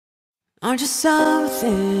Aren't you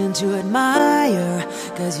something to admire?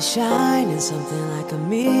 Cause you shine in something like a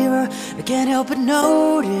mirror. I can't help but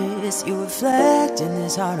notice you reflect in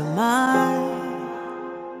this heart of mine.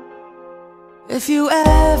 If you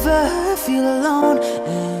ever feel alone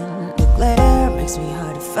and the glare makes me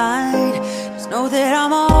hard to find, just know that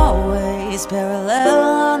I'm always parallel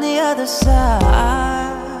on the other side.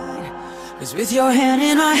 Cause with your hand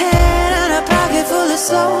in my hand and a pocket full of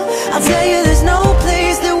soul, I'll tell you there's no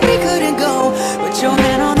place that we couldn't go. Put your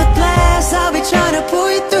hand on the glass, I'll be trying to pull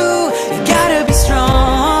you through. You gotta be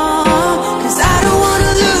strong, cause I don't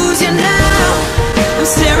wanna lose you now. I'm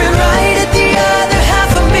staring right at the other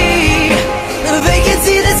half of me. The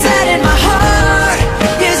vacancy that's sat in my heart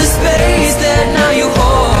is a space that now you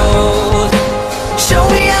hold. Show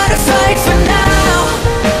me how to fight for now,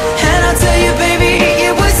 and I'll tell you baby,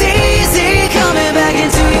 it was easy coming back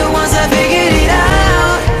into you once I figured it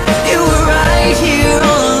out. You were right here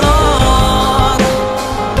all along.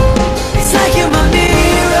 It's like you're my mirror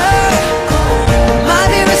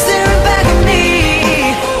staring back at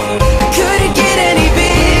me. Couldn't get any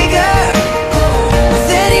bigger with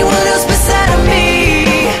anyone else beside of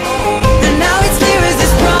me. And now it's clear as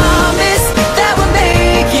this promise that we're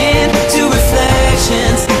making, two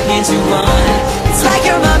reflections into one. It's like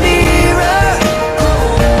you're my mirror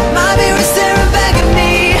staring back at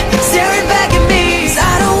me, staring back at me. 'Cause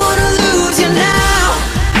I don't wanna lose you now.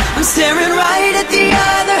 I'm staring right at the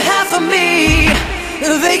other half of me.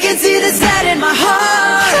 The vacancy that's sat in my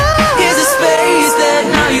heart is a space that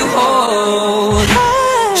now you hold.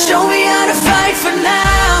 Show me how to fight for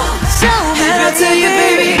now, and I'll tell you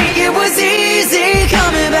baby, it was easy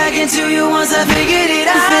coming back into you once I figured it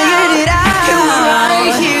out. You were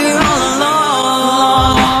right here all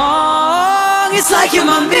along. It's like you're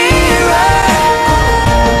my mirror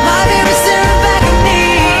staring back at me.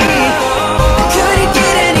 Couldn't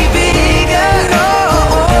get any bigger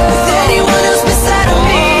with anyone else beside of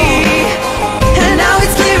me. And now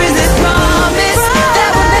it's clear as this promise that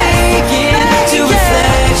we're making, two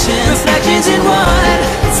reflections in one.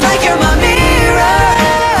 It's like you're my mirror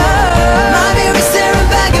staring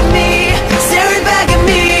back at me, staring back at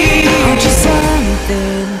me. Aren't you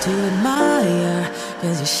something to admire?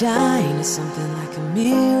 Cause you shine as something like a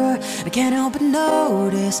mirror. I can't help but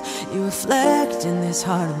notice you reflect in this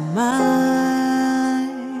heart of mine.